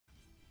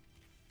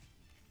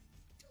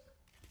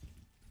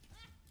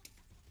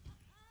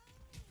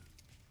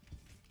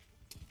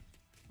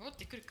戻っ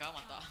てくるか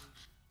また。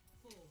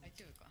大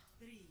丈夫か。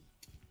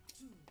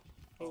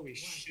 Holy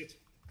shit.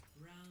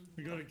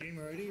 We got a game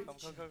already? Come.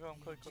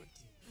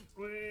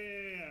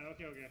 Wait,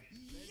 okay.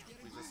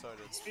 We just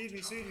started. Speed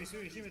me, shoot me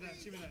that.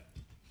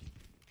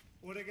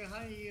 俺が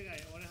範囲以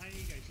外、俺範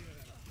囲以外決め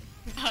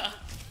た。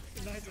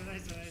ナイス。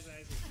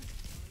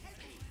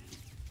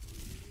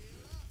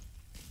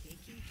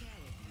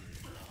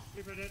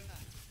Reaper dead.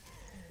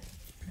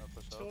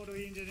ちょうど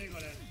いいんじゃねこ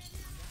れ。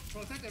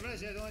Protect the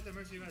res, yeah, don't let the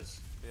mercy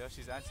res. Yeah,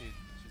 she's anti.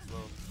 She's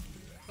low.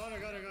 Got her.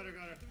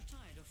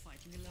 Tired of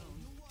fighting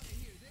alone.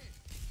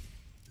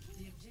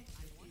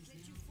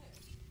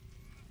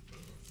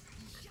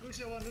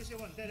 Lucio one,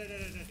 dead.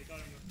 Got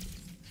him.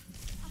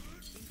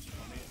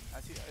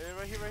 Anti,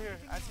 right here.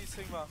 Anti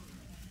Sigma.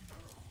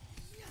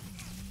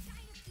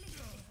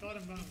 Got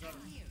him.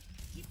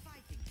 Keep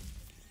fighting.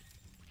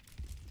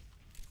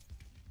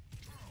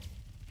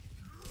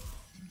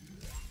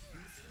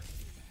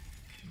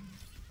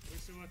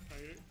 Lucioは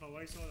か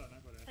わいそうだな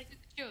これ。対局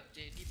しようっ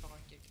てリーパーが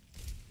言ってる。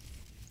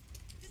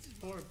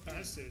 Poor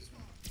bastards,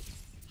 man.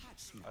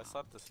 I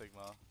slapped the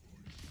Sigma.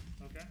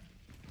 Okay.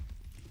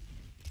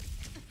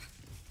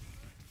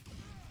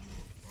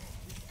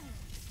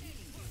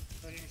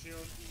 Taking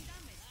shield.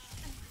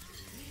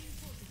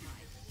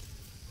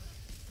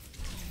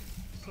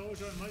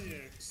 Soldier マジ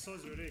でクソ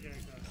ずるいキャラ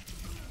クター。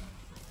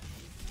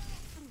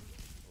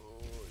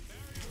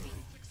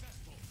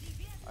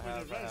I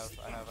have it.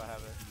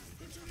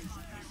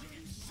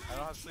 I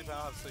don't have sleep.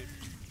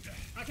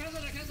 I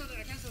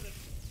cancelled it.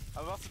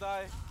 I'm about to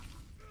die.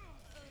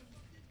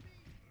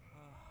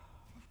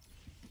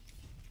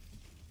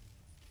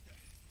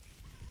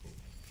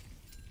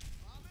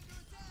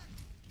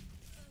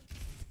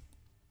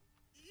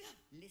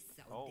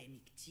 لسه Oh. قدامي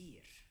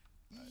كتير.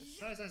 Nice.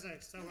 That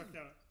worked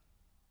out.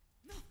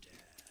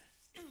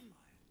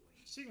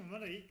 Sigma ま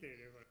だ生きて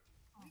るよこれ。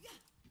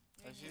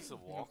 I just need to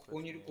walk こ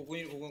こにいる with こ me. こに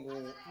いるここにここ。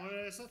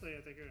俺外や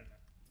ってくるね。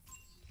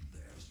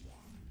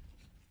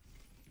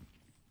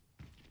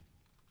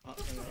あ、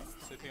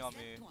Sleeping on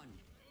me. One.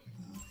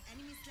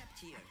 Enemy slept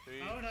here. 3,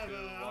 2, I don't have 1.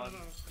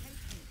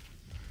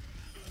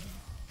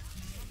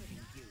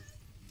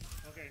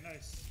 Okay,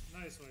 nice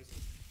voice.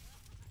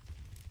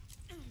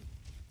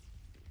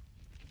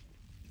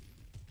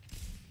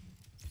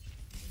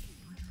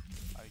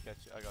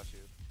 I got you.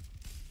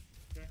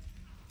 Okay.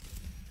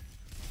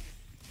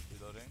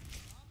 Reloading.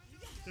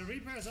 The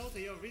Reaper is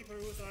ulti, yo, Reaper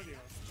with audio.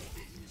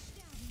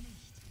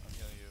 I'm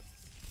healing you.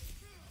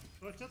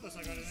 ちょっと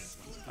下がるね。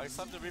 I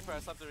slapped the Reaper.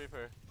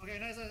 Okay,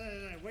 nice.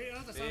 Wait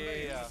on the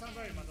Yeah.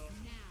 sunberry, 待とう。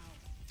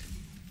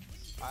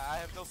I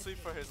have no sleep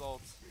for his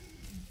ult.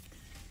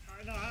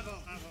 No, I have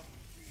hope. I'm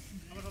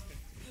gonna hook it.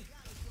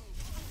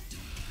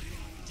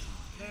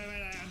 No,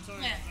 I'm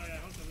sorry. I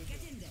hope to lose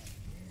it.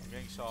 I'm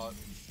getting shot.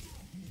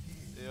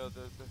 Yo, Is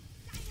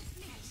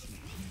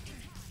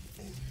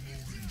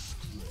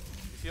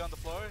he on the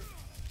floor?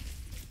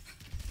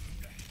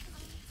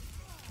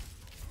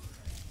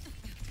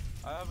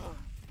 I have a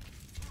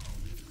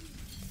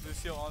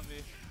Lucio on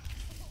me.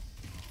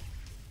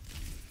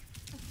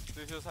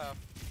 Lucio's half.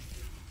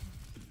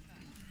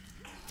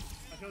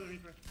 I killed the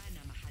Reaper.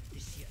 أنا ما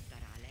حدش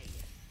يقدر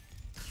عليا.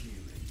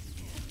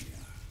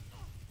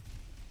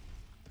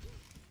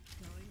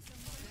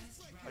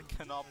 I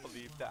cannot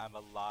believe that I'm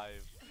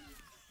alive.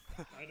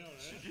 I know,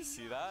 Did right? you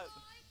see that?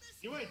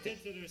 You were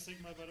addicted to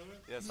Sigma, by the way?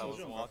 Yes, I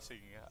was watching.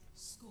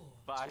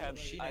 But I had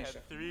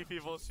 3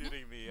 people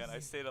shooting me and I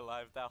stayed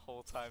alive that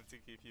whole time to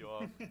keep you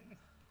up.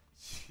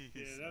 Jeez,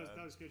 Yeah, that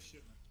man. was good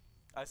shit, man.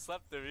 I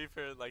slept the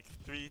Reaper like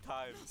 3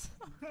 times.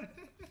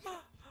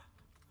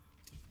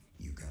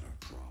 You got a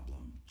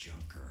problem,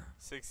 Junker.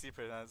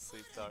 60%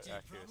 sleep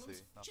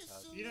accuracy. Not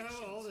bad. You know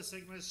how all the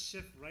Sigmas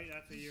shift right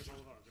after your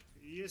whole hog?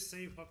 You just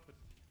save up, but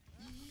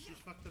you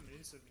fuck them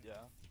instantly.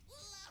 Yeah.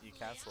 You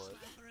cancel it.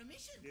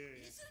 Yeah,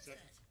 exactly.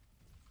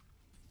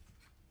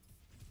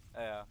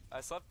 Yeah,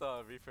 I slept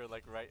the Reaper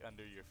like right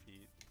under your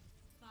feet.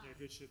 Yeah,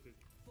 good shit, dude.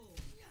 4,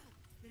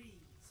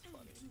 3, It's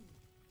funny.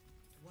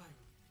 1.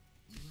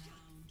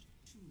 Round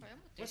 2. これ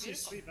持ってい What's け your る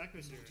か sleep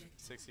accuracy?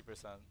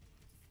 60%.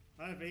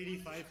 I have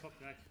 85 fuck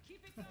back.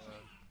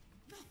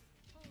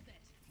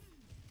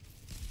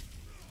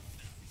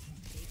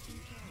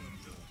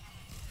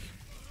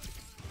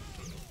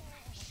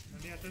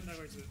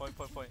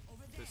 Point.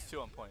 There's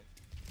 2 on point.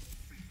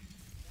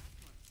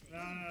 No.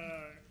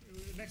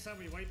 Next time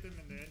we wipe them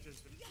in the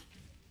entrance.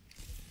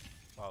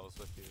 Oh, I was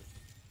with you.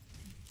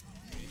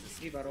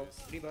 リバロー。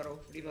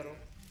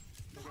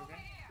 Okay.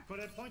 こ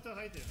れポイント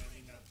入ってるね、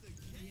みんな。と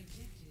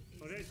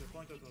りあえず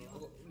ポイント取ろう。こ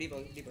こリバ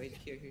ー、here.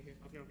 Okay.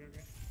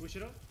 後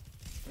ろ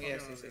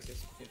Yes.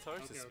 It's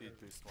hard to Okay, speed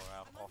okay. boost more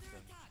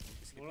often.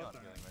 Just keep me on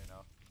healing right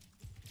now.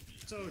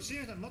 そう、シ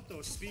エさんもっ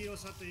とスピード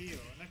差っていいよ。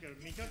なんか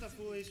味方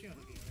フル HP の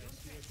時にね、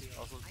スピー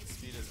ド Also,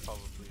 speed is probably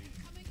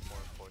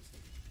more important.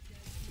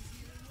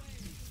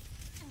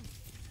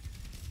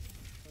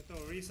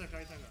 リーサ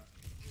変えたが。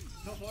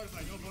No fortify.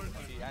 Anti.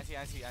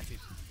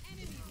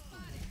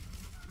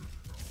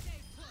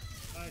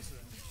 ナイス。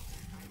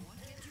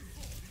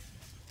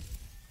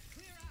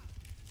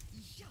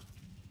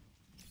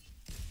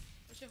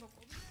シ方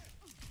向。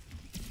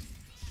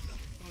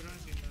我相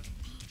信的。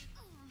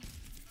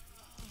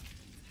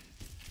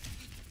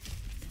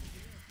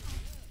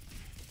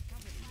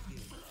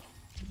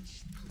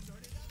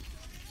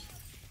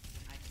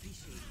I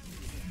appreciate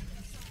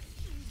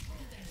you.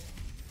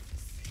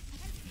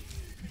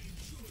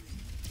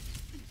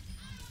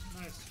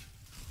 Nice.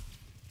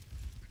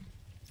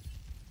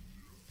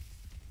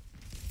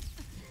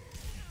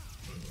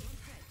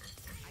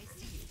 I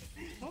see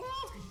you.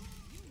 Oh!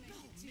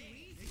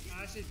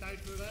 I actually died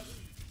through that.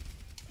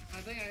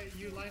 I think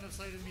you line of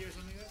sighted me or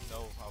something like that.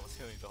 No, I was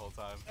healing the whole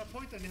time.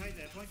 Point on the height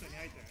there, point on the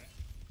height there.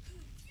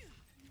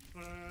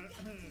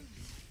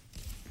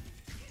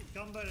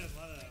 頑張れ、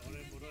まだ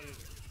俺戻れる。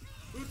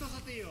ウルトさ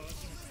ていいよ。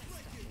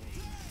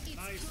Nice.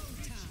 I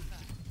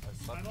I'm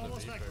sucked the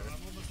almost back, Reaper. bro.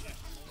 I'm almost back.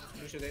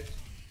 Lucio dead.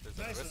 There's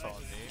Nice, a Orisa nice,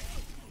 on me.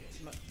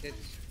 Dead.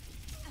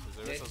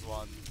 There's Orisa's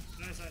one.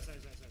 Nice, nice,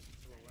 nice, nice, nice.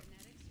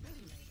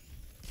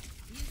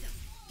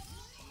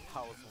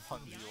 I was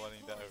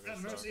 1v1ing that The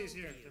Mercy Orisa. is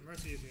here. The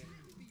Mercy is here.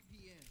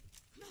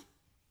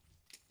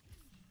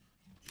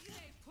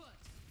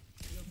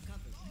 You're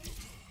covered.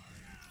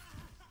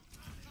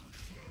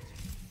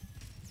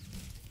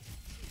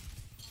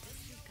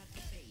 Let's just cut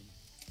the pain.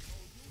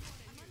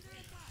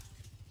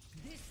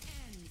 This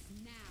ends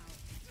now.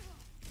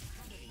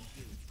 Covering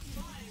you.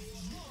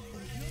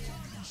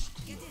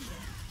 Get in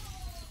there.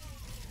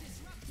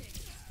 Disrupting.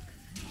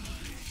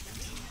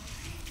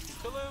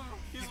 Kill him!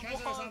 He's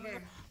Cancel one!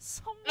 something.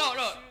 Someone No,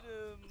 no. shoot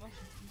him!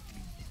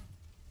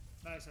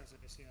 Nice, nice,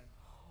 nice. Yeah.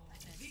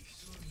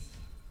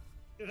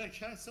 Did I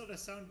cancel the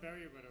sound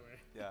barrier, by the way?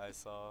 Yeah, I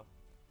saw.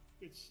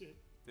 Good shit.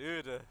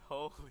 Dude,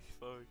 holy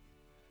fuck.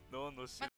 No one was shooting.